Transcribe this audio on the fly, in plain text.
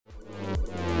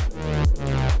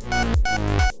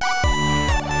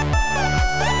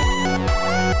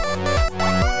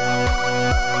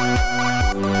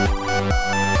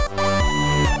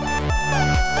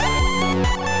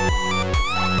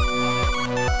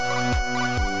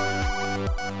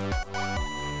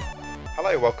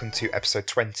Hello, welcome to episode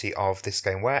 20 of This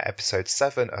Game Where, episode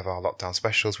 7 of our lockdown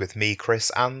specials with me,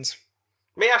 Chris, and...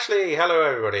 Me, Ashley. Hello,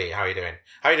 everybody. How are you doing?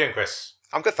 How are you doing, Chris?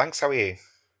 I'm good, thanks. How are you?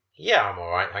 Yeah, I'm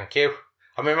alright, thank you.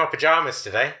 I'm in my pyjamas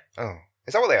today. Oh,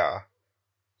 is that what they are?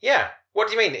 Yeah. What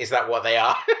do you mean, is that what they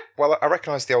are? Well, I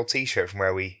recognise the old t-shirt from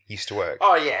where we used to work.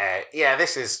 Oh, yeah. Yeah,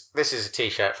 this is a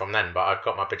t-shirt from then, but I've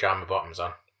got my pyjama bottoms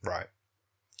on. Right.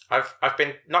 I've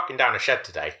been knocking down a shed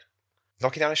today.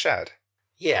 Knocking down a shed?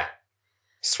 Yeah.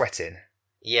 Sweating?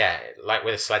 Yeah, like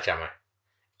with a sledgehammer.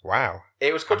 Wow.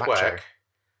 It was good work.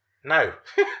 No.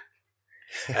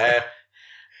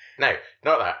 No,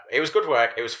 not that. It was good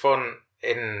work. It was fun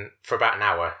for about an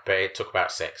hour, but it took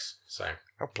about 6. So.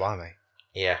 Oh, blimey.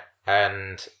 Yeah,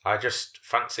 and I just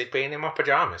fancied being in my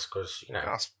pyjamas because,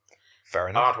 That's fair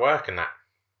enough. hard work and that.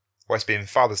 Well, it's been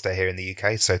Father's Day here in the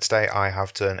UK, so today I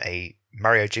have done a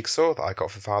Mario jigsaw that I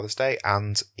got for Father's Day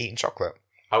and eaten chocolate.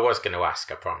 I was going to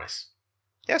ask, I promise.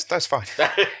 Yes, that's fine.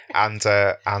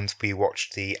 And we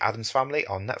watched The Addams Family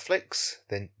on Netflix,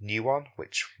 the new one,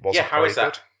 which wasn't how very is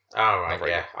that? good. Oh, right,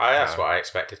 very yeah. good. That's what I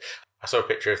expected. I saw a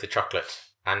picture of the chocolate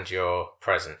and your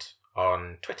present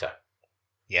on Twitter.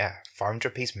 Yeah,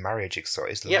 500-piece Mario jigsaw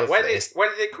is Yeah, lovely. where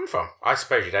did it come from? I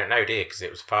suppose you don't know, do you? Because it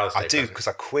was Father's Day I do, present. because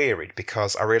I queried,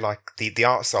 because I really like the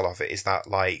art style of it is that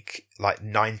like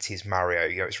 90s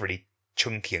Mario, it's really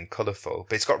chunky and colourful,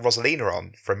 but it's got Rosalina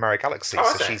on from Mario Galaxy, Oh,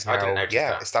 so is it? she's I didn't now notice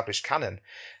that. established canon,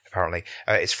 apparently.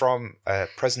 It's from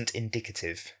Present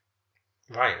Indicative.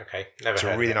 Right, okay. Never It's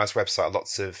heard a really of it. nice website,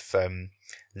 lots of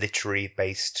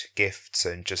literary-based gifts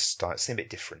and just like something a bit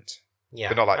different. Yeah,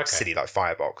 But not like okay. silly like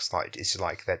Firebox, like it's just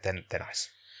like they're nice.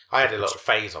 I had a little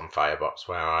phase on Firebox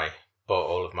where I bought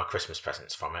all of my Christmas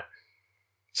presents from it.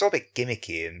 It's all a bit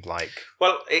gimmicky and like...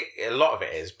 Well, a lot of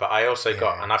it is, but I also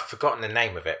got, Yeah. and I've forgotten the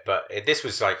name of it, but this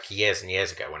was like years and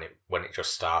years ago when it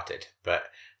just started. But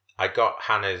I got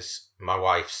Hannah's, my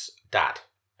wife's dad,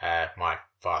 my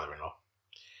father-in-law.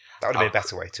 That would have been a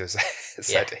better way to have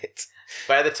said it.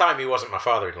 But at the time, he wasn't my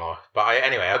father-in-law. But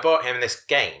I bought him this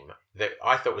game that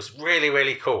I thought was really,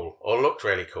 really cool, or looked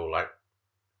really cool, like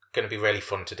going to be really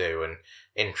fun to do and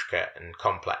intricate and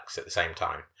complex at the same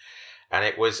time. And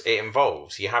it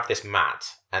involves, you have this mat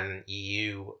and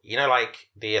you know, like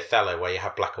the Othello where you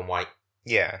have black and white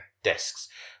Yeah. discs.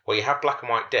 Well, you have black and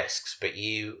white discs, but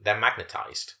they're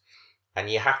magnetized, and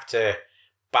you have to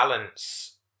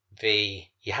balance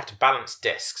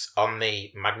discs on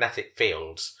the magnetic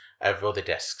fields of other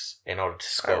discs in order to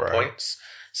score points.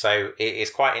 So it is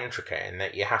quite intricate in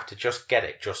that you have to just get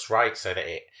it just right so that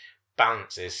it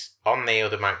bounces on the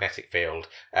other magnetic field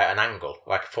at an angle,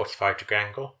 like a 45-degree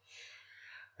angle,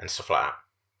 and stuff like that.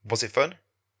 Was it fun?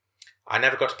 I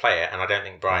never got to play it, and I don't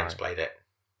think Brian's played it.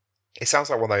 It sounds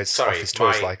like one of those office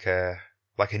toys, like a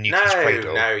Newton's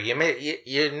Cradle. No,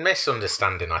 you're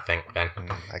misunderstanding, I think, then.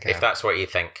 Okay. If that's what you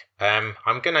think. I'm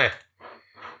going to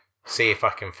see if I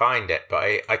can find it, but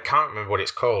I can't remember what it's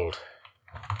called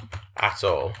at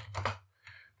all.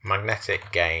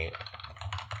 Magnetic game.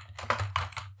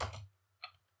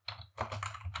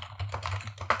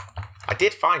 I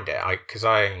did find it, because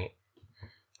I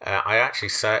actually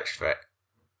searched for it.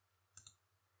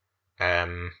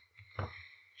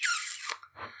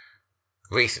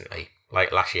 Recently,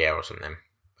 like last year or something,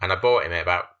 and I bought him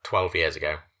about 12 years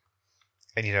ago.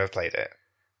 And you never played it?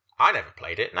 I never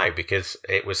played it, no, because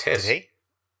it was his. Did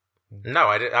he?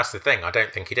 No, that's the thing. I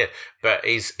don't think he did. But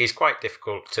he's quite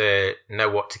difficult to know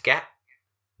what to get.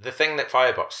 The thing that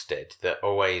Firebox did that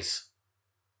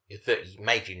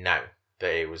made you know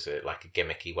that it was like a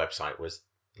gimmicky website was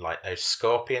like those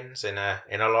scorpions in a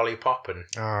lollipop and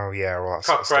Oh yeah, well that's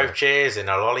sort of cockroaches in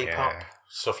a lollipop, Yeah.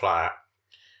 stuff like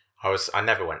that. I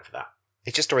never went for that.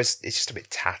 it's just a bit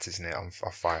tat, isn't it, on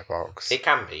Firebox? It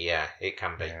can be, yeah, it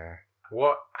can be. Yeah.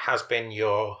 What has been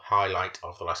your highlight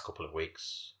of the last couple of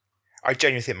weeks? I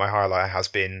genuinely think my highlight has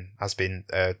been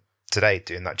today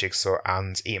doing that jigsaw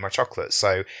and eating my chocolate.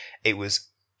 So it was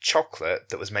chocolate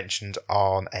that was mentioned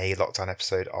on a lockdown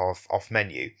episode of Off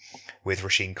Menu with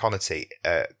Rasheen Connerty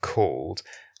called,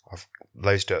 I've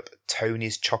loaded up,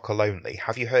 Tony's Chocolonely.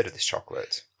 Have you heard of this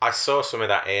chocolate? I saw some of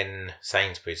that in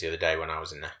Sainsbury's the other day when I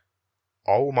was in there.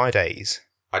 Oh my days.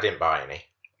 I didn't buy any.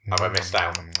 Have I missed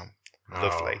out?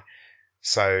 Lovely. Oh.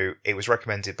 So it was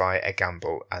recommended by Ed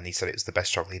Gamble, and he said it was the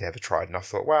best chocolate he'd ever tried. And I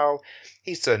thought, well,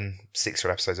 he's done 6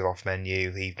 episodes of Off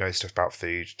Menu. He knows stuff about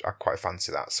food. I quite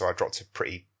fancy that. So I dropped a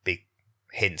pretty big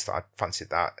hint that I fancied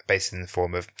that, basically in the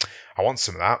form of, I want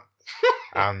some of that.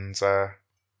 and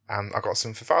I got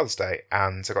some for Father's Day.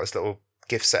 And I got this little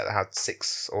gift set that had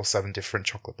 6 or 7 different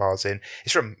chocolate bars in.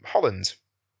 It's from Holland.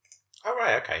 Oh,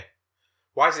 right, okay.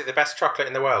 Why is it the best chocolate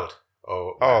in the world?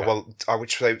 Or Oh well,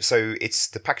 so it's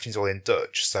the packaging's all in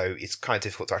Dutch, so it's kind of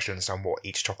difficult to actually understand what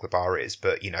each chocolate bar is.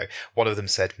 But one of them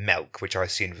said milk, which I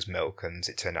assumed was milk, and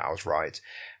it turned out I was right.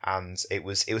 And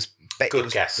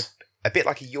good guess. a bit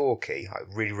like a Yorkie, like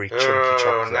really really chunky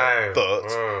chocolate, No.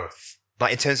 but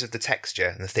like in terms of the texture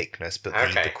and the thickness, but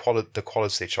the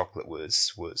quality of chocolate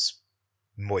was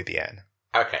muy bien.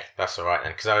 Okay, that's all right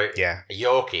then. Because Yeah,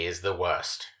 Yorkie is the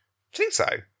worst. do you think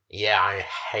so? Yeah, I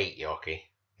hate Yorkie.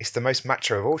 It's the most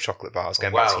macho of all chocolate bars.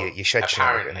 Going back to your shed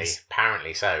shenanigans.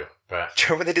 Apparently so. But Do you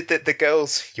remember when they did the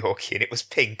girls' Yorkie and it was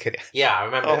pink and yeah, I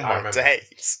remember. oh my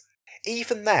days!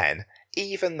 Even then,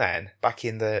 back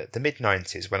in the mid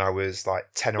 90s when I was like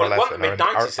 10 or 11, It wasn't the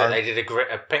mid-90s that they did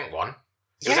a pink one.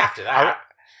 It was after that.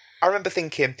 I remember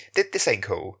thinking, this ain't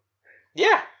cool.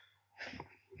 Yeah.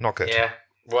 Not good. Yeah.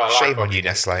 Well, shame on you,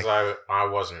 Nestle. I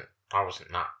wasn't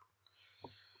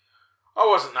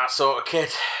that sort of kid.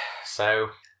 So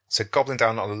gobbling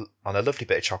down on a lovely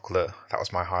bit of chocolate, that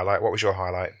was my highlight. What was your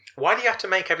highlight? Why do you have to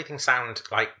make everything sound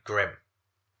like grim?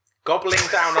 Gobbling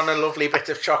down on a lovely bit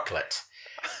of chocolate.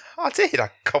 I did.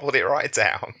 I gobbled it right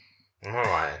down. All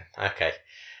right. Okay.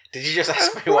 Did you just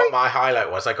ask me what my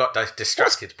highlight was? I got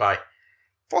distracted by...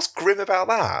 What's grim about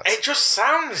that? It just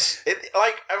sounds...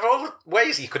 like, of all the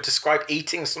ways you could describe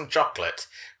eating some chocolate...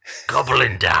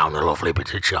 Gobbling down a lovely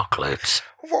bit of chocolate.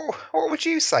 What would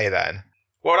you say then?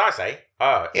 What would I say?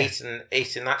 Oh, Yeah.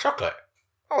 eating that chocolate.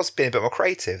 I was being a bit more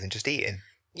creative than just eating.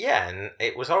 Yeah, and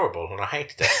it was horrible, and I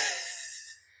hated it.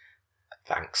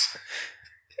 Thanks.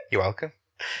 You're welcome.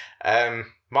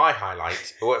 My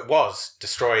highlight was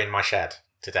destroying my shed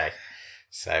today.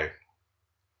 So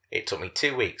it took me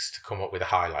 2 weeks to come up with a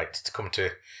highlight, to come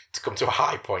to a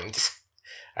high point,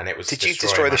 and it was. Did you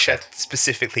destroy the shed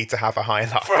specifically to have a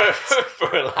highlight?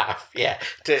 for a laugh? Yeah,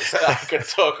 so I could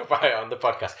talk about it on the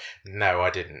podcast. No, I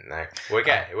didn't. No,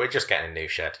 we're just getting a new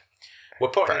shed. We're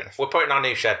putting our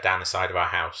new shed down the side of our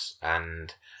house,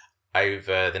 and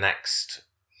over the next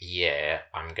year,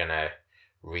 I'm gonna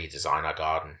redesign our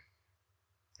garden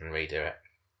and redo it.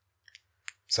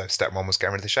 So step one was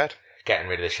getting rid of the shed? Getting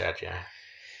rid of the shed, yeah.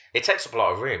 It takes up a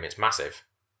lot of room. It's massive.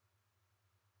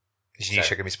 Is your new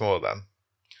shed going to be smaller then?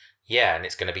 Yeah, and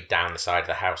it's going to be down the side of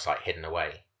the house, like hidden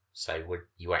away. So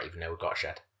you won't even know we've got a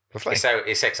shed. Lovely. So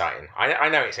it's exciting. I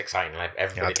know it's exciting. Like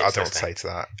everybody I don't know what to say to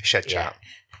that. Shed chat.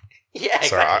 Yeah, exactly.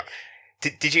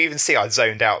 Sorry, did you even see I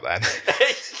zoned out then?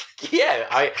 Yeah,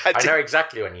 I know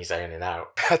exactly when you're zoning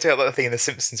out. I do a little thing in The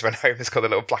Simpsons when Homer's got a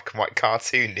little black and white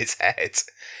cartoon in his head.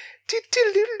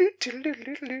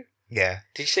 Yeah.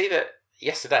 Did you see that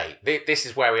yesterday? This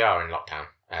is where we are in lockdown,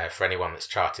 for anyone that's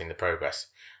charting the progress.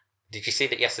 Did you see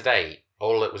that yesterday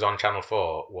all that was on Channel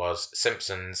 4 was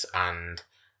Simpsons and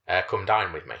Come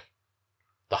Dine With Me?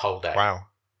 The whole day. Wow.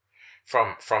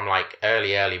 From like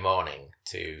early morning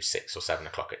to 6 or 7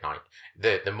 o'clock at night.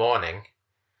 The morning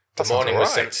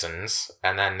was Simpsons,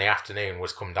 and then the afternoon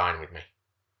was Come Dine With Me.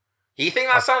 You think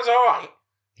that sounds alright?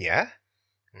 Yeah.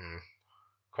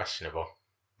 Questionable.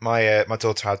 My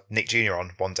daughter had Nick Jr.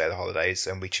 on one day of the holidays,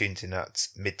 and we tuned in at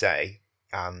midday,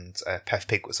 and Peppa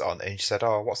Pig was on, and she said,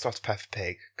 "Oh, what's after Peppa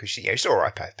Pig?" Because she's all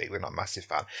right, Peppa Pig. We're not a massive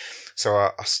fan, so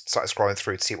I started scrolling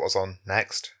through to see what was on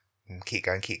next, and keep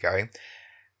going.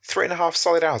 3.5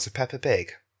 solid hours of Peppa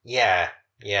Pig. Yeah.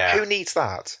 Who needs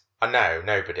that? No,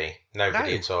 nobody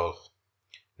at all.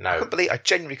 No, I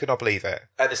genuinely could not believe it.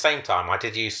 At the same time, when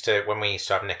we used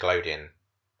to have Nickelodeon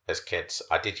as kids,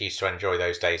 I did used to enjoy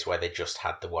those days where they just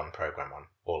had the one program on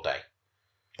all day.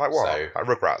 Like what? So, like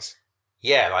Rugrats?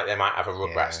 Yeah, like they might have a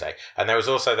Rugrats day. And there was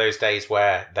also those days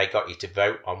where they got you to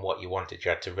vote on what you wanted. You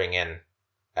had to ring in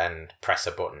and press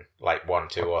a button, like 1,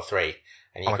 2, or 3,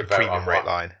 and you could vote on rate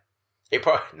line.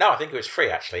 No, I think it was free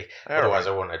actually. Otherwise,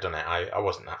 I wouldn't have done it. I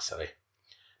wasn't that silly.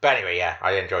 But anyway, yeah,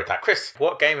 I enjoyed that. Chris,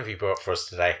 what game have you brought for us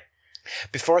today?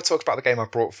 Before I talk about the game I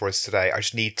brought for us today, I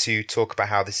just need to talk about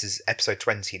how this is episode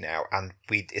 20 now, and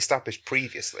we'd established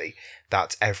previously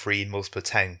that every multiple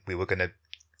 10 we were going to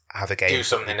have a game. Do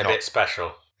something a bit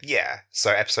special. Yeah, so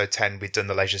episode 10 we'd done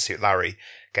the Leisure Suit Larry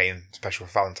game special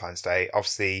for Valentine's Day.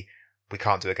 Obviously, we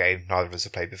can't do a game neither of us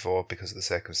have played before because of the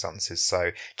circumstances, so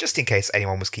just in case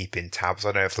anyone was keeping tabs,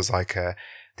 I don't know if there's like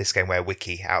this game where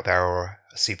wiki out there or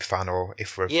a super fan, or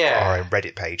if we're our own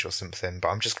Reddit page or something, but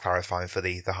I'm just clarifying for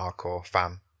the hardcore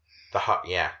fan. The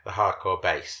hardcore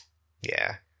base.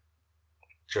 Yeah.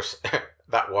 Just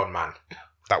that one man.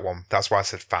 That one. That's why I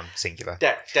said fan, singular.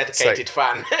 Dedicated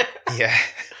fan. Yeah.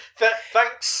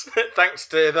 Thanks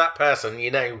to that person.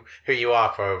 You know who you are,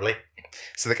 probably.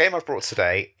 So the game I've brought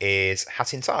today is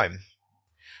Hat in Time.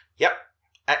 Yep.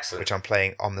 Excellent. Which I'm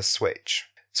playing on the Switch.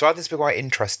 So I think it's been quite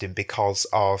interesting because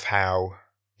of how,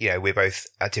 we're both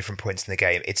at different points in the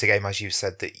game. It's a game, as you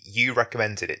said, that you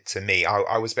recommended it to me.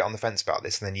 I was a bit on the fence about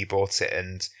this, and then you bought it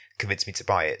and convinced me to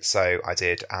buy it. So I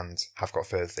did, and have got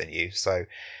further than you. So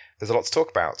there's a lot to talk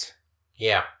about.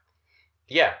 Yeah.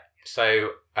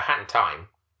 So A Hat in Time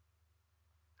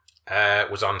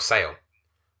was on sale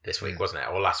this week, wasn't it?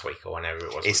 Or last week, or whenever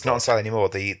it was. It's not on sale anymore.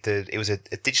 It was a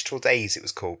Digital Days, it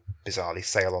was called, bizarrely,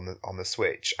 sale on the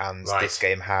Switch, and this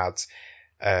game had,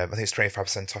 I think it's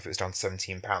 25% off. It was down to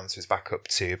 £17. It was back up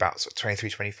to about sort of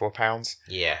 £23-24.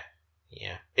 Yeah.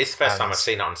 It's the first time I've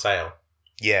seen it on sale.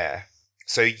 Yeah.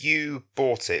 So you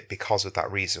bought it because of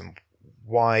that reason.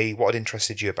 Why? What had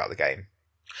interested you about the game?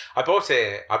 I bought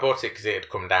it because it had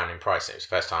come down in price. It was the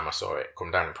first time I saw it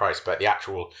come down in price. But the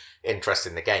actual interest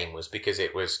in the game was because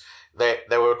it was there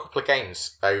were a couple of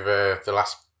games over the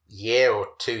last year or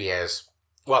 2 years.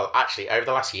 Well, actually, over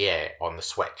the last year on the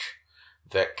Switch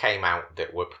that came out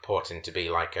that were purporting to be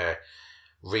like a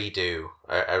redo,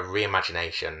 a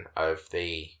reimagination of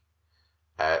the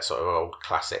sort of old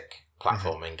classic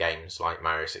platforming games like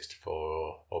Mario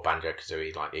 64 or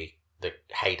Banjo-Kazooie, like the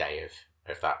heyday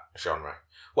of that genre.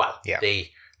 Well, yeah.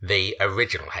 the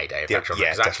original heyday of that genre.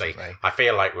 Because actually, I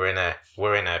feel like we're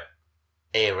in a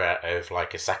era of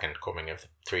like a second coming of the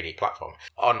 3D platform.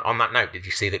 On that note, did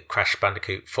you see that Crash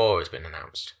Bandicoot 4 has been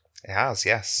announced? It has,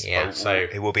 yes. Yeah, so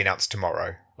it will be announced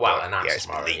tomorrow. Well, announced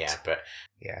tomorrow, but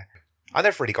yeah. I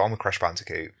never really got on with Crash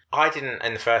Bandicoot. I didn't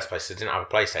in the first place. I didn't have a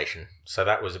PlayStation, so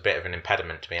that was a bit of an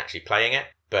impediment to me actually playing it.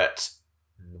 But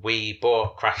we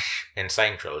bought Crash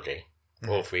Insane Trilogy,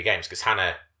 all 3 games, because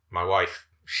Hannah, my wife,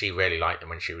 she really liked them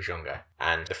when she was younger,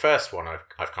 and the first one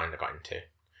I've kind of got into.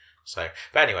 So,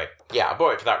 but anyway, yeah, I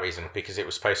bought it for that reason, because it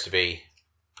was supposed to be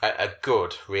a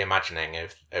good reimagining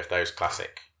of those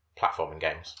classic platforming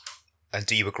games. And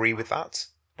do you agree with that?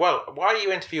 Well, why are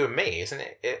you interviewing me? Isn't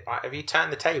it have you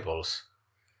turned the tables?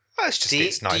 Well,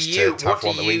 it's nice to have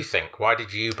one that What do you think? Why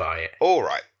did you buy it? All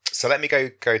right. So let me go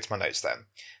to my notes then.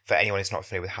 For anyone who's not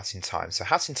familiar with Hat in Time. So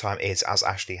Hat in Time is, as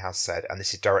Ashley has said, and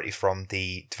this is directly from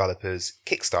the developer's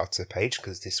Kickstarter page,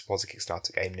 because this was a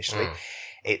Kickstarter game initially.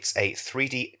 It's a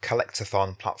 3D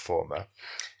collectathon platformer.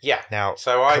 Yeah. Now,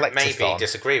 so I maybe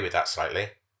disagree with that slightly.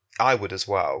 I would as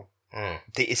well.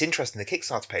 It's interesting, the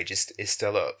Kickstarter page is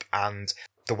still up, and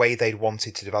the way they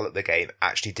wanted to develop the game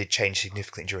actually did change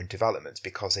significantly during development,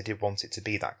 because they did want it to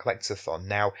be that collectathon.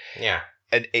 Now, yeah.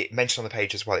 And it mentioned on the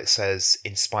page as well, it says,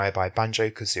 inspired by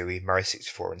Banjo-Kazooie, Mario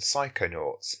 64 and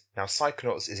Psychonauts. Now,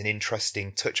 Psychonauts is an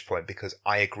interesting touch point, because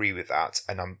I agree with that,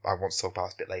 and I want to talk about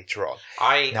it a bit later on.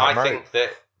 I think that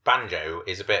Banjo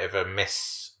is a bit of a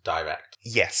misdirect.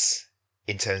 Yes,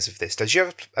 in terms of this. Did you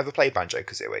ever play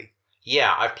Banjo-Kazooie?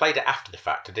 Yeah, I've played it after the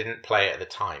fact. I didn't play it at the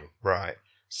time. Right.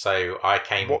 So I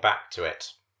came back to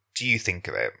it. Do you think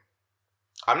of it?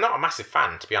 I'm not a massive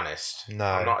fan, to be honest. No.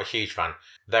 I'm not a huge fan.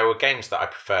 There were games that I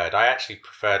preferred. I actually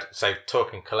preferred, so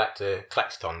talking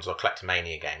collectathons or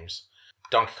collectomania games,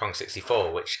 Donkey Kong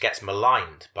 64, which gets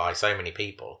maligned by so many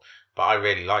people, but I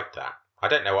really liked that. I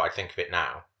don't know what I'd think of it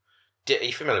now. Are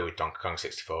you familiar with Donkey Kong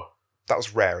 64? That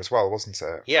was Rare as well, wasn't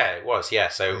it? Yeah, it was, yeah.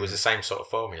 So it was the same sort of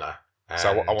formula. So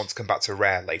I want to come back to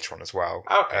Rare later on as well.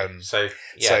 Okay, so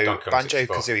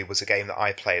Banjo-Kazooie was a game that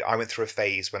I played. I went through a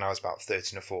phase when I was about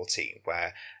 13 or 14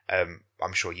 where,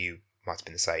 I'm sure you might have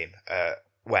been the same,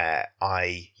 where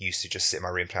I used to just sit in my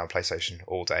room and play on PlayStation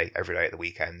all day, every day at the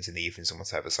weekends, in the evenings and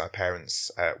whatever. So my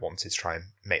parents wanted to try and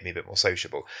make me a bit more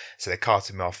sociable. So they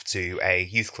carted me off to a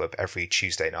youth club every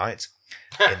Tuesday night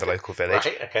in the local village.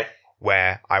 Right, okay.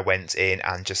 Where I went in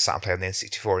and just sat and played on the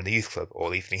N64 in the youth club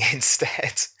all evening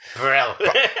instead. Brill.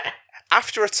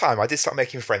 After a time, I did start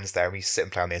making friends there, and we used to sit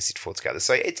and play on the N64 together.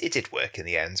 So it did work in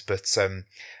the end. But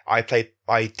I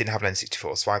didn't have an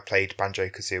N64, so I played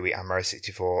Banjo-Kazooie and Mario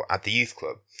 64 at the youth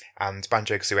club. And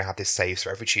Banjo-Kazooie had this save,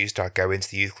 so every Tuesday I'd go into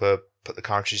the youth club, put the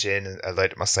cartridge in, and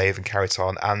load up my save and carry it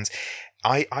on. And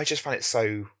I just found it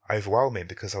so overwhelming,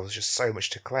 because there was just so much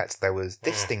to collect. There was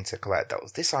this thing to collect, there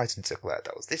was this item to collect,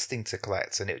 there was this thing to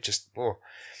collect, and it just,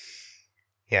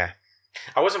 yeah.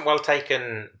 I wasn't well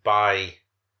taken by...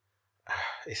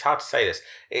 It's hard to say this.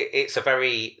 It's a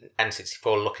very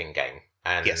N64 looking game.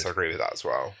 And yes, I agree with that as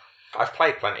well. I've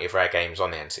played plenty of Rare games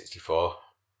on the N64.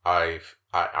 I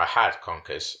had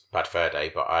Conker's Bad Fur Day,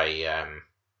 but I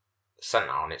sent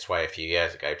that on its way a few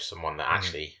years ago to someone that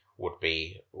actually would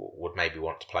maybe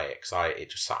want to play it, because it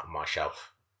just sat on my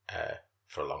shelf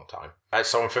for a long time.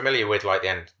 So I'm familiar with like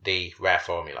the Rare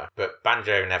formula, but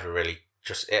Banjo never really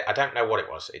I don't know what it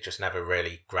was. It just never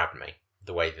really grabbed me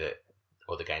the way that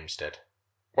other games did.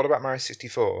 What about Mario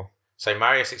 64? So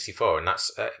Mario 64, and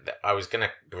that's I was going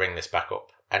to bring this back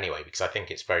up anyway, because I think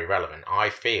it's very relevant. I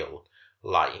feel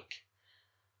like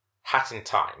Hat in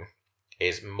Time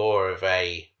is more of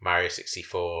a Mario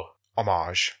 64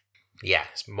 Homage. Yeah,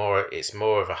 it's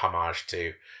more of a homage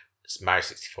to Mario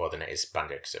 64 than it is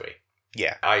Banjo-Kazooie.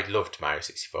 Yeah. I loved Mario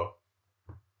 64.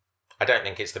 I don't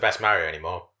think it's the best Mario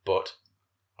anymore, but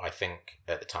I think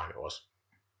at the time it was.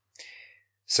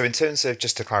 So in terms of,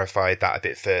 just to clarify that a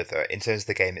bit further, in terms of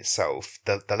the game itself,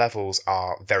 the levels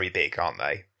are very big, aren't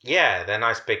they? Yeah, they're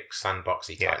nice big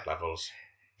sandboxy type levels.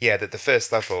 Yeah, the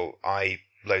first level I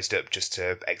loaded up just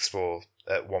to explore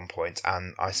at one point,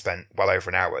 and I spent well over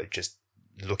an hour just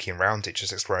looking around it,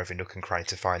 just exploring every nook and cranny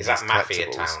to find Is these that collectibles.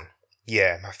 Mafia Town?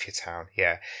 Yeah, Mafia Town,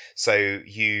 yeah. So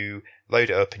you load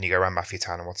it up and you go around Mafia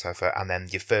Town and whatever, and then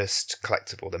your first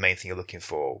collectible, the main thing you're looking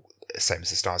for, same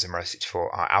as the stars in Mario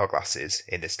 64, are hourglasses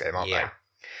in this game, aren't they?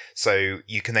 So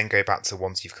you can then go back to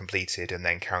ones you've completed and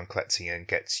then carry on collecting and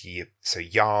get to your... So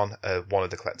yarn, one of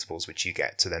the collectibles which you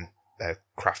get to then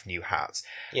craft new hats.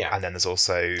 Yeah. And then there's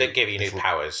also... They give you new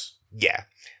powers. Yeah.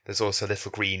 There's also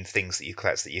little green things that you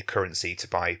collect that your currency to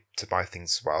buy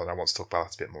things as well, and I want to talk about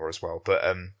that a bit more as well. But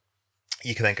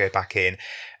you can then go back in,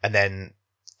 and then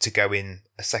to go in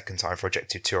a second time for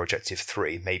Objective 2 or Objective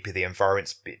 3, maybe the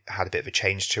environment's had a bit of a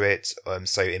change to it.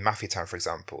 So in Mafia Town, for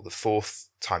example, the fourth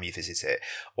time you visit it,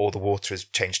 all the water has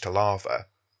changed to lava.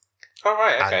 Oh,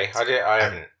 right, okay. I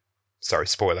haven't... Sorry,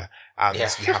 spoiler. And Yeah.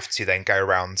 you have to then go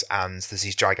around, and there's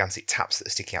these gigantic taps that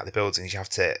are sticking out the buildings. You have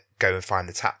to go and find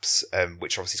the taps,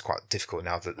 which obviously is quite difficult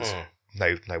now that there's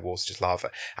no water, just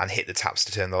lava, and hit the taps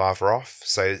to turn the lava off.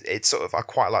 So it's sort of, I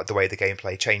quite like the way the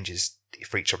gameplay changes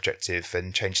for each objective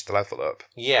and changes the level up.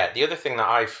 Yeah, the other thing that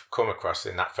I've come across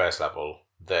in that first level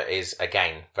that is,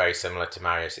 again, very similar to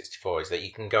Mario 64 is that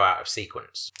you can go out of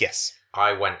sequence. Yes.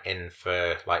 I went in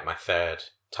for like my third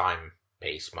time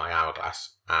piece, my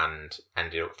hourglass, and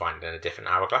ended up finding a different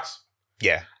hourglass.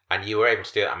 Yeah. And you were able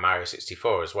to do that in Mario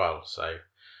 64 as well, so...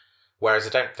 Whereas I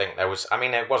don't think there was... I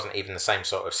mean, it wasn't even the same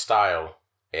sort of style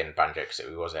in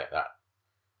Banjo-Kazooie, was it? That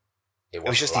it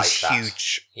was just like these that.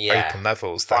 huge open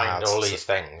levels that find had all these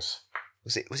things.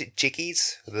 Was it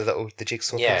Jiggies? The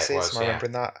jigsaw Yeah, it pieces? was, Am I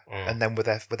remembering that? Mm. And then with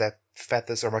their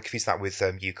feathers, or am I confusing that with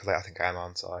ukulele? I think I am,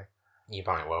 aren't I? You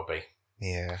might well be.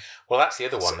 Yeah. Well, that's the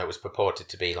other one that was purported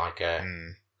to be like a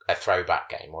throwback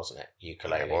game, wasn't it?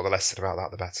 Ukulele. Yeah, well, the less said about that,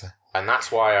 the better. And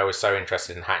that's why I was so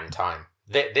interested in Hat in Time.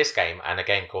 This game and a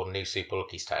game called New Super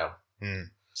Lucky's Tale.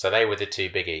 Mm. So they were the two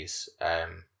biggies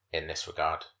in this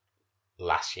regard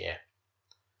last year.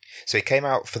 So it came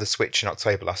out for the Switch in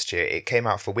October last year. It came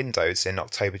out for Windows in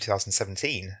October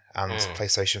 2017 and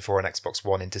PlayStation 4 and Xbox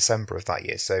One in December of that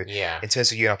year. So in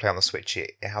terms of you and I play on the Switch,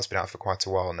 it has been out for quite a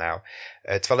while now.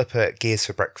 Developer Gears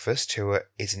for Breakfast, who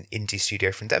is an indie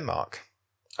studio from Denmark.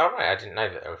 Oh, right. I didn't know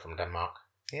that they were from Denmark.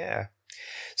 Yeah.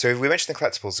 So we mentioned the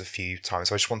collectibles a few times,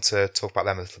 so I just want to talk about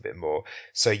them a little bit more.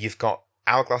 So you've got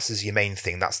Hourglass as your main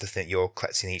thing. That's the thing you're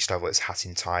collecting each level. It's Hat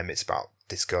in Time. It's about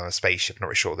this girl on a spaceship. I'm not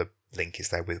really sure what the link is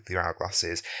there with your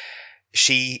hourglasses.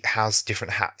 She has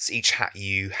different hats. Each hat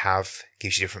you have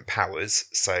gives you different powers.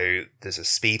 So there's a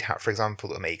speed hat, for example,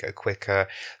 that will make you go quicker.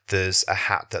 There's a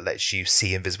hat that lets you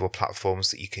see invisible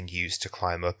platforms that you can use to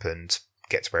climb up and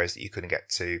get to areas that you couldn't get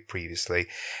to previously.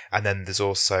 And then there's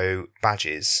also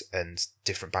badges and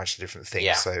different badges for different things.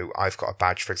 Yeah. So I've got a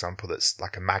badge, for example, that's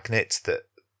like a magnet that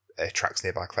attracts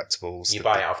nearby collectibles. You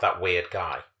buy it off that weird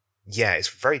guy. Yeah, it's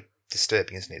very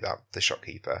disturbing, isn't it, that the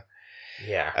shopkeeper?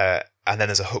 Yeah. And then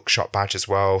there's a hookshot badge as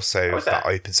well, so that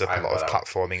opens up a lot of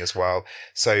platforming as well.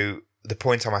 So the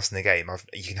point I'm at in the game,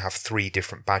 you can have 3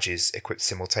 different badges equipped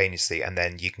simultaneously, and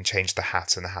then you can change the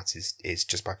hat, and the hat is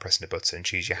just by pressing a button and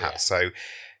choose your hat. Yeah. So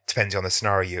depending on the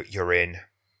scenario you're in,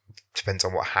 depends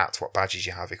on what badges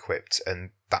you have equipped,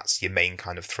 and that's your main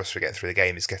kind of thrust for getting through the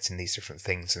game, is getting these different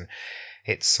things, and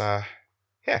it's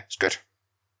it's good.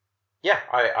 Yeah,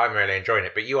 I'm really enjoying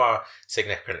it, but you are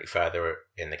significantly further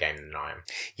in the game than I am.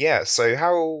 Yeah, so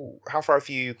how far have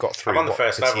you got through? I'm on the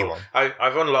first level.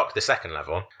 I've unlocked the second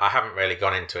level. I haven't really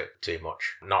gone into it too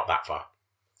much. Not that far.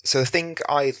 So the thing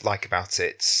I like about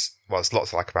it, well, there's lots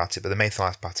to like about it, but the main thing I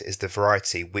like about it is the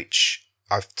variety, which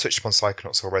I've touched upon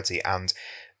Psychonauts already, and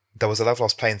there was a level I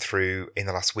was playing through in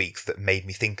the last week that made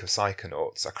me think of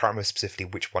Psychonauts. I can't remember specifically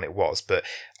which one it was, but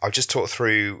I'll just talk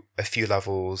through a few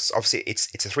levels. Obviously, it's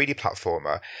a 3D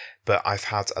platformer, but I've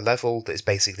had a level that is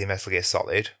basically Metal Gear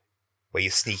Solid, where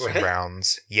you're sneaking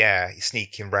around. Yeah, you're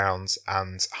sneaking around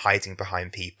and hiding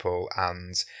behind people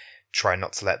and trying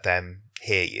not to let them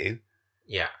hear you.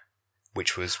 Yeah.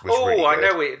 Which was really good. I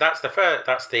know. That's the first.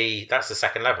 That's the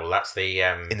second level. That's the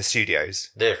in the studios.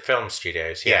 The film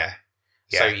studios. Yeah.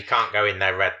 So you can't go in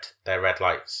their red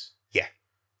lights.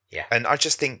 Yeah. And I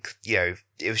just think, it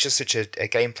was just such a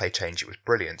gameplay change. It was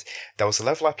brilliant. There was a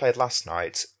level I played last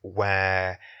night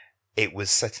where it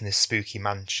was set in this spooky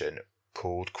mansion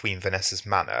called Queen Vanessa's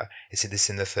Manor. It's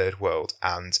in the third world,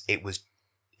 and it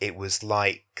was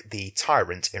like the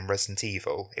Tyrant in Resident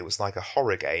Evil. It was like a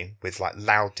horror game with like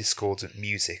loud, discordant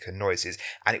music and noises,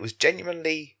 and it was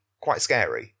genuinely quite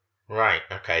scary. Right,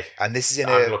 okay. And this is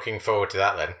I'm looking forward to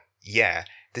that then. Yeah.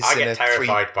 I get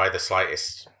terrified by the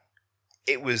slightest.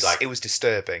 It was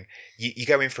disturbing. You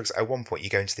go in for at one point you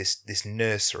go into this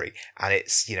nursery, and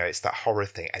it's it's that horror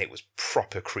thing, and it was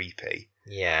proper creepy.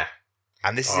 Yeah.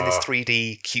 And this is in this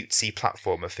 3D cutesy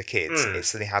platformer for kids. Mm. It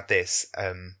suddenly had this.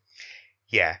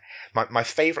 Yeah, my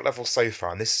favourite level so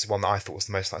far, and this is one that I thought was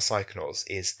the most like Psychonauts,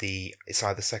 is it's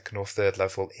either second or third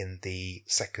level in the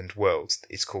second world.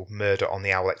 It's called Murder on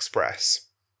the Owl Express.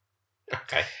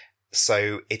 Okay.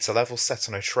 So it's a level set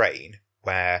on a train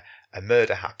where a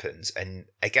murder happens, and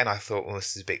again I thought, well,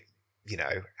 this is a bit,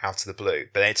 out of the blue.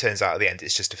 But then it turns out at the end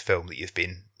it's just a film that you've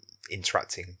been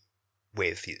interacting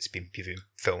with. You've been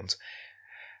filmed,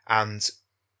 and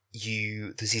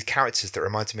there's these characters that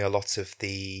reminded me a lot of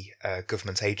the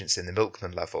government agents in the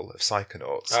Milkman level of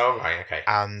Psychonauts. Oh, right, okay.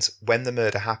 And when the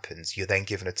murder happens, you're then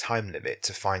given a time limit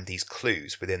to find these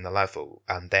clues within the level,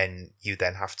 and then you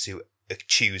then have to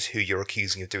choose who you're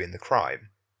accusing of doing the crime.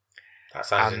 That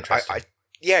sounds interesting.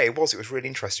 Yeah, it was. It was really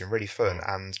interesting, really fun,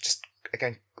 and just,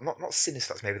 again, not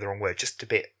sinister, that's maybe the wrong word, just a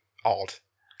bit odd.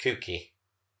 Kooky.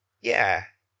 Yeah.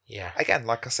 Yeah. Again,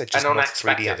 like I said, just and not 3D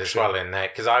unexpected action as well in there,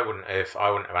 because I wouldn't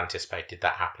have anticipated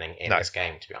that happening in this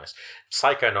game, to be honest.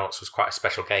 Psychonauts was quite a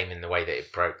special game in the way that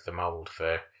it broke the mold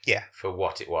for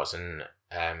what it was, and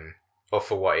or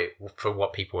for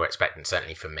what people were expecting.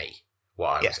 Certainly for me,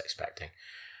 what I was expecting.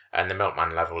 And the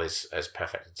Milkman level is a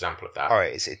perfect example of that. Oh,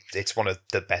 it's one of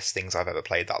the best things I've ever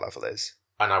played. That level is,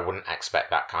 and I wouldn't expect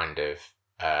that kind of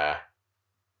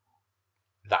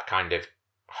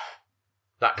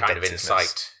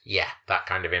insight, that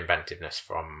kind of inventiveness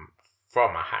from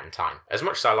A Hat in Time. As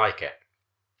much as I like it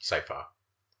so far,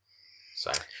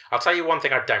 so I'll tell you one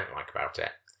thing I don't like about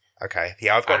it. Okay,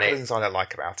 yeah, I've got things I don't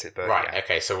like about it, but right,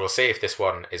 okay, so we'll see if this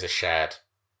one is a shared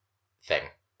thing.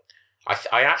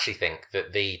 I actually think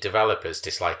that the developers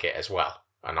dislike it as well,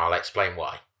 and I'll explain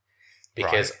why.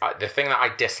 Because the thing that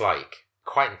I dislike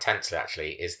quite intensely,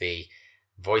 actually, is the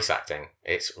voice acting.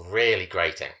 It's really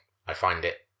grating. I find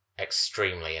it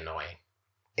extremely annoying.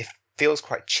 It feels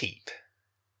quite cheap.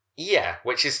 Yeah,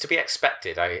 which is to be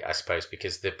expected, I suppose,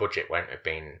 because the budget won't have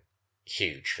been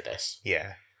huge for this.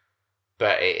 Yeah.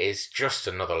 But it is just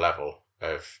another level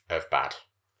of bad.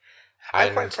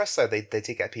 I'm quite impressed, though. They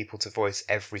did get people to voice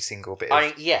every single bit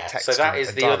of text. So that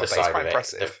is the other side of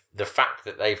it. The fact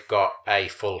that they've got a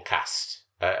full cast,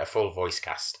 a full voice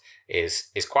cast,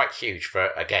 is quite huge for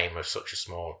a game of such a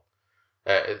small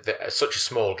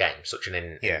game, such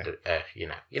an you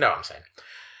know what I'm saying.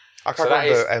 I can't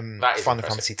remember Final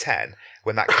Fantasy X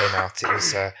when that came out. It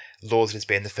was lauded as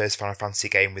being the first Final Fantasy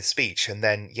game with speech, and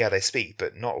then they speak,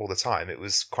 but not all the time. It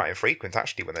was quite infrequent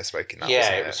actually when they spoke in that.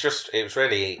 Yeah, it was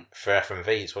really for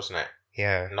FMVs, wasn't it?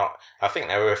 Yeah. I think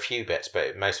there were a few bits,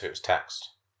 but most of it was text.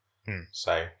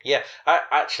 So yeah, I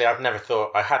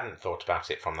hadn't thought about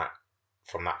it from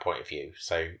that point of view.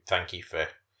 So thank you for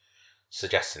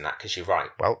suggesting that, because you're right.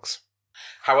 Welks.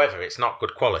 However, it's not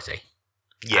good quality.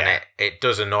 Yeah. And it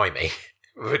does annoy me,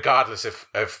 regardless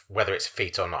of whether it's a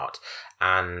feat or not.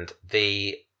 And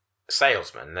the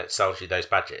salesman that sells you those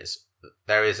badges,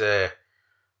 there is an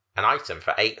item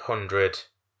for 800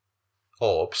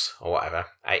 orbs, or whatever,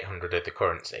 800 of the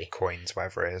currency. Coins,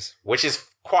 whatever it is. Which is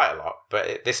quite a lot,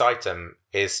 but this item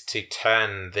is to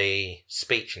turn the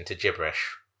speech into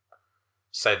gibberish,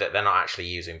 so that they're not actually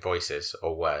using voices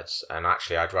or words. And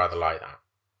actually, I'd rather like that.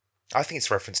 I think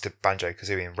it's a reference to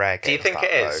Banjo-Kazooie and Rare games. Do you think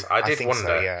it is? I did wonder.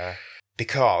 So, yeah.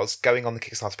 Because going on the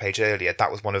Kickstarter page earlier,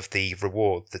 that was one of the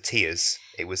rewards, the tiers.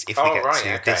 It was, if we get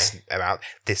to this amount,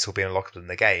 this will be unlockable in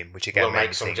the game, which again will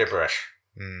make some gibberish.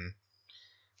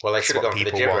 Well, they should have gone for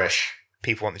the gibberish.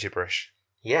 People want the gibberish.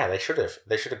 Yeah, they should have.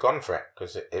 They should have gone for it,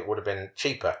 because it would have been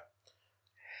cheaper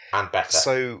and better.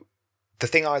 So, the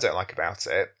thing I don't like about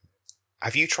it,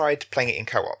 have you tried playing it in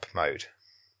co-op mode?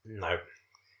 No.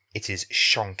 It is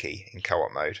shonky in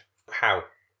co-op mode. How?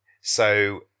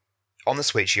 So, on the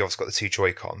Switch, you obviously got the two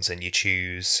Joy-Cons, and you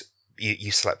choose...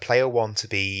 You select player 1 to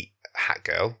be Hat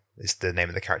Girl, is the name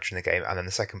of the character in the game, and then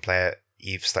the second player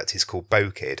you've selected is called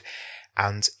Bow Kid.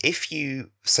 And if you,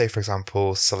 say for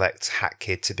example, select Hat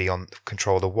Kid to be on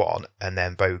controller 1, and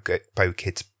then Bow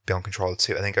Kid to be on controller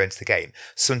 2, and then go into the game,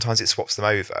 sometimes it swaps them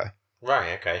over.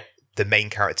 Right, okay. The main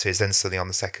character is then suddenly on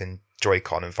the second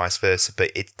Joy-Con and vice versa,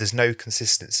 but there's no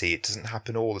consistency. It doesn't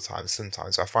happen all the time.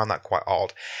 Sometimes I find that quite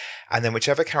odd. And then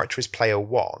whichever character is player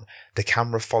 1, the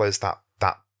camera follows that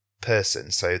person,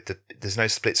 so there's no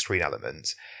split screen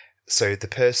element. So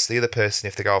the other person,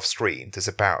 if they go off screen, there's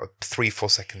about a 3-4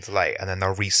 second delay, and then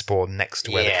they'll respawn next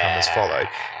to where the camera's followed,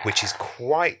 which is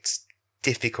quite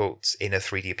difficult in a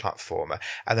 3D platformer.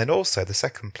 And then also the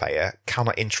second player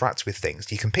cannot interact with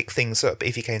things. You can pick things up, but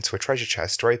if you go into a treasure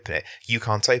chest to open it, you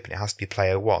can't open it. It has to be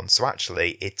player 1. So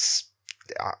actually, it's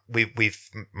we've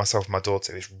myself and my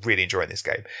daughter is really enjoying this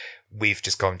game. We've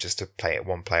just gone just to play it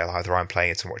one player. Either I'm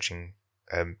playing it and watching,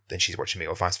 then she's watching me,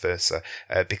 or vice versa,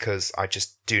 because I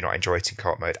just do not enjoy it in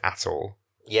co-op mode at all.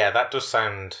 Yeah, that does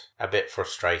sound a bit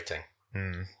frustrating.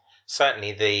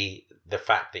 Certainly the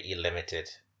fact that you're limited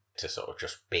to sort of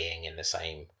just being in the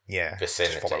same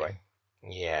vicinity. Just following.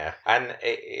 Yeah, and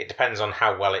it depends on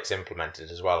how well it's implemented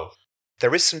as well.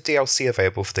 There is some DLC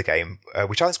available for the game,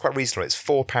 which I think is quite reasonable. It's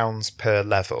 £4 per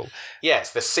level. Yeah,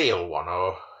 it's the Seal one,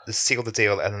 or the Seal the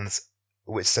Deal, and then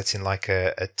it's set in like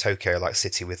a Tokyo-like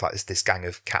city with like this gang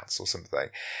of cats or something,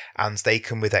 and they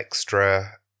come with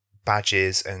extra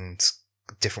badges and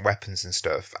different weapons and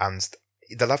stuff, and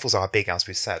the levels are big, as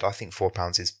we've said. I think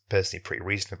 £4 is personally pretty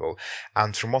reasonable.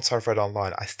 And from what I've read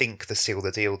online, I think the Seal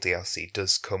the Deal DLC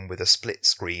does come with a split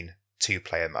screen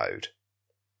 2-player mode.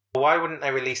 Why wouldn't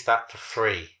they release that for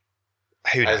free?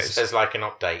 Who knows? As like an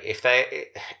update. If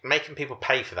making people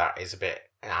pay for that's a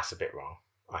bit wrong,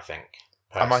 I think.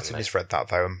 Personally. I might have misread that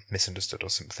though, and misunderstood or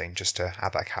something, just to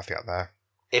add that caveat there.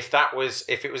 If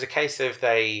it was a case of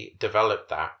they developed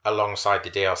that alongside the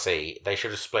DLC, they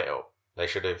should have split it up. They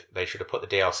should have put the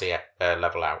DLC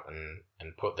level out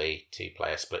and put the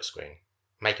 2-player split screen.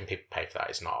 Making people pay for that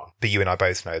is not on. But you and I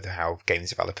both know how games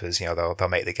developers, they'll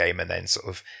make the game and then sort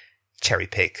of cherry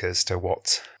pick as to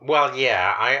what. Well,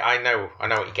 yeah, I know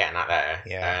what you're getting at there.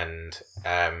 Yeah.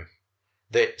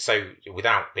 And so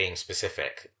without being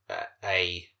specific,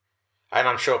 and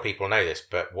I'm sure people know this,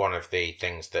 but one of the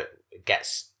things that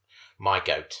gets my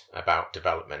goat about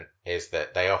development is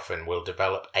that they often will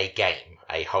develop a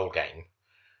whole game,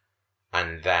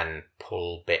 and then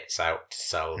pull bits out to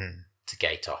sell to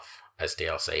Gate Off as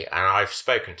DLC. And I've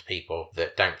spoken to people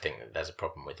that don't think that there's a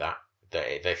problem with that.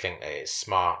 They think that it's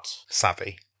smart.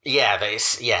 Savvy. Yeah,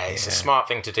 it's a smart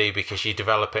thing to do because you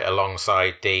develop it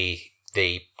alongside the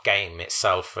game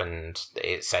itself, and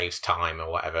it saves time or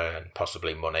whatever, and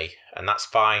possibly money, and that's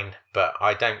fine. But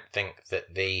I don't think that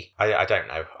I don't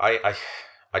know.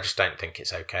 I just don't think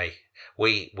it's okay.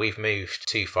 We've moved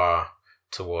too far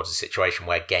towards a situation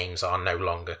where games are no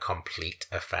longer complete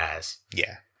affairs.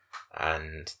 Yeah,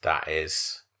 and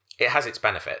it has its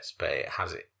benefits, but it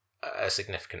has a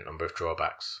significant number of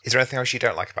drawbacks. Is there anything else you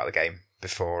don't like about the game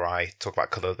before I talk about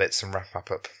colour bits and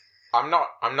wrap up? I'm not,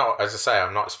 as I say,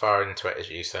 I'm not as far into it as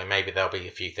you, so maybe there'll be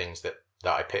a few things that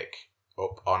I pick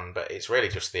up on, but it's really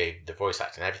just the voice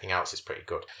acting. Everything else is pretty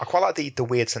good. I quite like the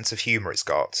weird sense of humour it's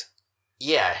got.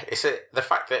 Yeah, the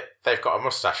fact that they've got a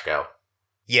moustache girl.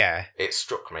 Yeah. It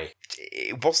struck me.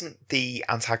 It wasn't the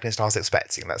antagonist I was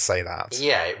expecting, let's say that.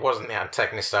 Yeah, it wasn't the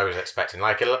antagonist I was expecting,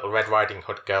 like a little Red Riding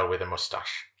Hood girl with a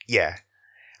moustache. Yeah.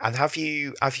 And have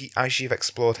you, as you've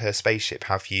explored her spaceship,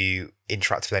 have you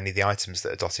interacted with any of the items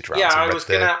that are dotted around?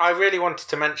 Yeah, I really wanted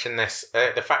to mention this,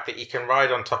 the fact that you can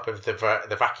ride on top of the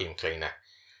vacuum cleaner.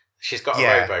 She's got a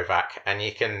RoboVac, and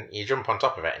you jump on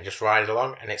top of it and just ride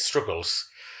along, and it struggles.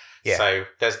 Yeah. So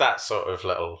there's that sort of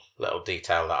little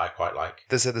detail that I quite like.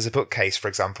 There's a bookcase, for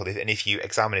example, and if you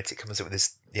examine it, it comes up with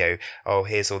this,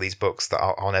 here's all these books that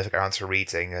I'll never get around to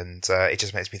reading, and it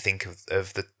just makes me think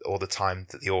of all the time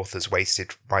that the authors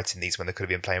wasted writing these when they could have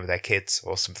been playing with their kids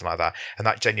or something like that, and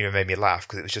that genuinely made me laugh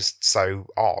because it was just so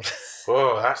odd.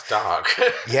 Whoa, that's dark.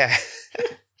 Yeah.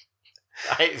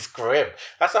 It's grim.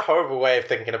 That's a horrible way of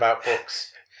thinking about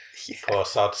books. Yeah. Poor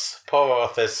sods. Poor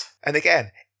authors. And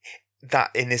again,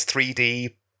 that in this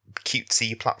 3D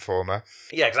cutesy platformer.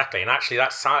 Yeah, exactly. And actually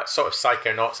that's sort of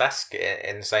Psychonauts-esque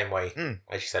in the same way,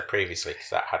 as you said previously,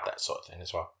 because that had that sort of thing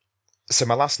as well. So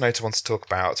my last note I want to talk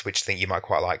about, which I think you might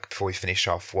quite like before we finish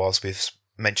off, was we've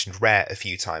mentioned Rare a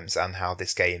few times and how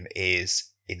this game is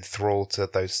enthralled to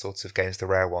those sorts of games, the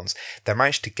Rare ones. They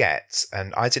managed to get,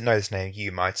 and I didn't know this name,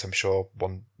 you might, I'm sure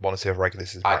one or two of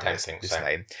regulars might know this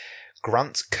name.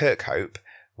 Grant Kirkhope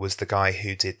was the guy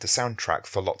who did the soundtrack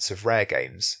for lots of Rare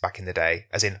games back in the day,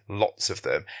 as in lots of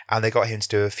them, and they got him to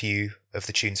do a few of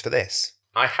the tunes for this.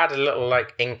 I had a little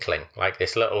inkling,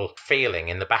 this little feeling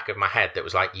in the back of my head that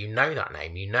was like, you know that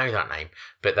name,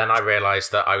 but then I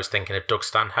realised that I was thinking of Doug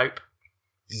Stanhope.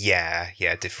 Yeah,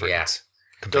 different. Yeah.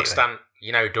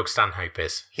 Completely. Doug Stanhope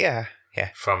is? Yeah.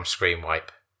 From Scream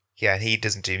Wipe. Yeah, and he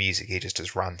doesn't do music, he just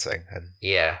does ranting and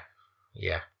Yeah.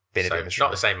 being a So, bit miserable.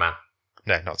 not the same man.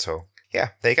 No, not at all. Yeah,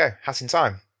 there you go. Hat in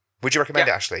Time. Would you recommend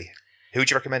Yeah. it, Ashley? Who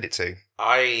would you recommend it to?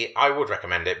 I would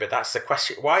recommend it, but that's the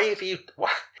question. Why have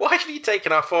you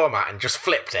taken our format and just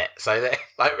flipped it so that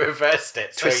like reversed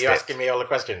it? So Twist you're it. asking me all the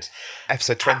questions.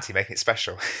 Episode 20, making it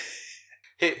special.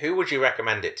 Who would you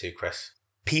recommend it to, Chris?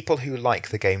 People who like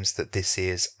the games that this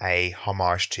is a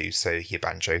homage to, so your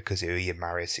Banjo-Kazooie, your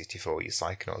Mario 64, your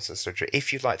Psychonauts, etc.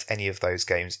 If you liked any of those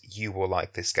games, you will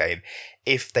like this game.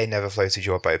 If they never floated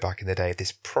your boat back in the day,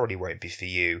 this probably won't be for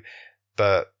you.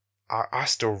 But I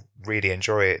still really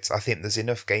enjoy it. I think there's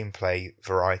enough gameplay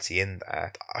variety in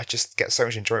there. I just get so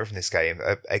much enjoyment from this game.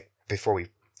 Before we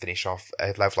finish off,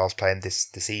 a level I was playing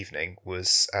this evening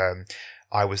was...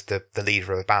 I was the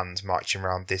leader of a band marching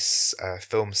around this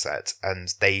film set,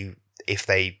 and if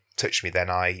they touched me, then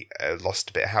I lost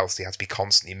a bit of health, so you had to be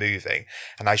constantly moving.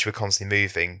 And as you were constantly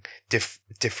moving,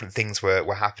 different things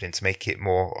were happening to make it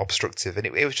more obstructive, and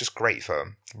it was just great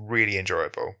fun. Really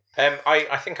enjoyable.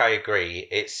 I think I agree.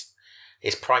 It's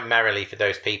primarily for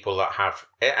those people that have...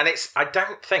 And I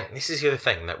don't think... This is the other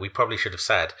thing that we probably should have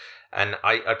said, and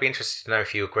I'd be interested to know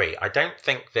if you agree. I don't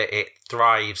think that it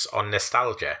thrives on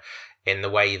nostalgia in the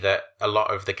way that a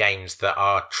lot of the games that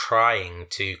are trying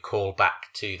to call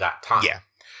back to that time. Yeah,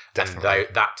 definitely.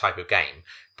 And that type of game,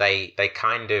 they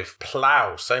kind of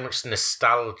plough so much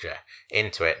nostalgia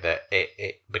into it that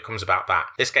it becomes about that.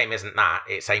 This game isn't that.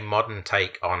 It's a modern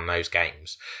take on those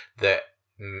games that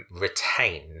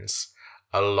retains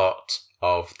a lot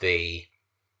of the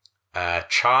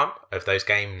charm of those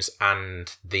games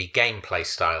and the gameplay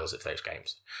styles of those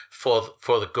games for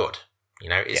the good. You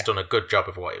know, it's done a good job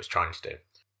of what it was trying to do.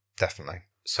 Definitely.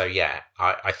 So, yeah,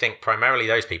 I think primarily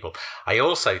those people. I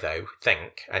also, though,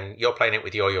 think, and you're playing it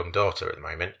with your young daughter at the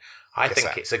moment, I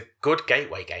think it's a good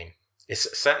gateway game.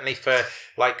 It's certainly for,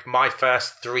 like, my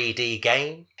first 3D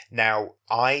game. Now,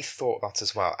 I thought that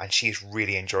as well, and she's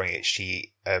really enjoying it.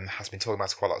 She has been talking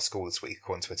about it quite a lot at school this week,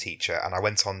 according to a teacher, and I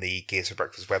went on the Gears for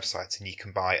Breakfast website, and you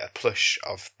can buy a plush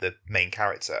of the main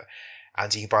character.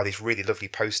 And you can buy these really lovely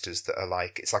posters that are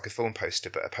like, it's like a film poster,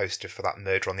 but a poster for that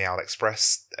Murder on the Orient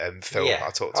Express film that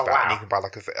I talked about. Wow. And you can buy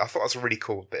like I thought that was a really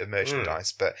cool bit of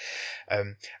merchandise. But,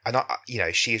 and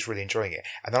she is really enjoying it.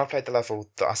 And then I played the level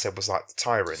that I said was like the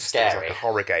Tyrants. Scary. It was like a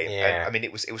horror game. Yeah. And I mean,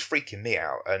 it was freaking me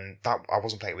out. And that I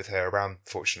wasn't playing with her around,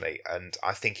 fortunately. And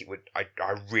I think I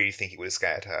really think it would have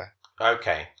scared her.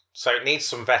 Okay. So it needs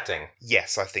some vetting.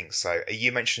 Yes, I think so.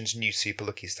 You mentioned New Super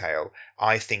Lucky's Tale.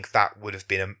 I think that would have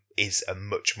been is a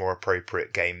much more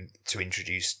appropriate game to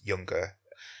introduce younger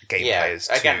game players.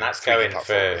 Again, to that's 3D going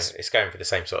platformers. for the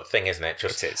same sort of thing, isn't it?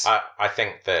 Just It is. I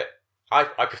think that I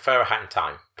prefer a Hat in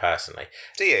Time personally.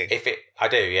 Do you? I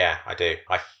do. Yeah, I do.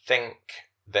 I think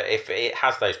that if it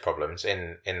has those problems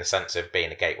in the sense of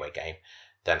being a gateway game,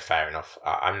 then fair enough.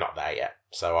 I'm not there yet,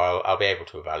 so I'll be able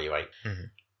to evaluate. Mm-hmm.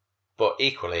 But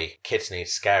equally, kids need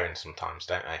scaring sometimes,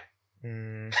 don't they?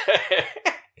 Mm.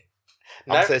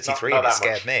 No, I'm 33 not and it that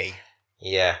scared much. me.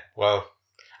 Yeah, well,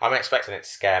 I'm expecting it to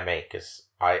scare me because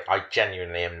I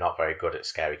genuinely am not very good at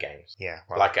scary games. Yeah.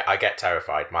 Well, Like, I get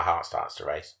terrified, my heart starts to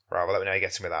race. right, well, let me know how you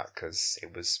get in with that, because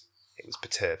it was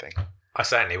perturbing. I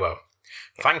certainly will.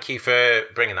 Yeah. Thank you for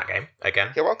bringing that game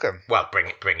again. You're welcome. Well,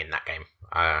 bringing that game.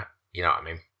 You know what I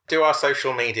mean. Do our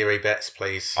social media bits,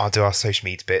 please. I'll do our social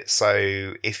media bit.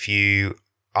 So if you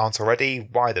aren't already,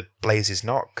 why the blazes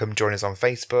not? Come join us on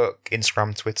Facebook,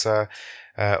 Instagram, Twitter,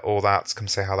 all that. Come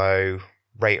say hello,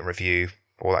 rate and review,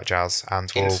 all that jazz.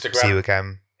 And we'll Instagram. see you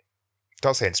again.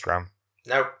 Don't say Instagram.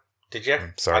 No, did you?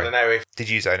 Sorry. I don't know if... Did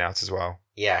you zone out as well?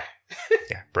 Yeah.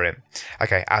 Yeah, brilliant.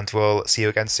 Okay, and we'll see you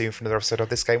again soon for another episode of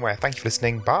This Game Where. Thank you for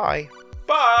listening. Bye.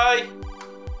 Bye!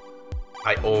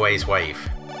 I always wave.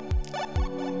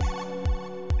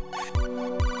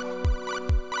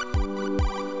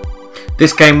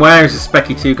 This Game Where is a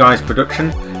Specky 2 Guys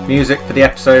production. Music for the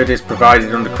episode is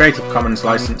provided under Creative Commons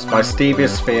license by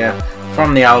Steviosphere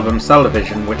from the album Cell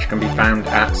Division, which can be found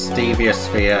at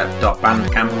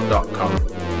steviosphere.bandcamp.com.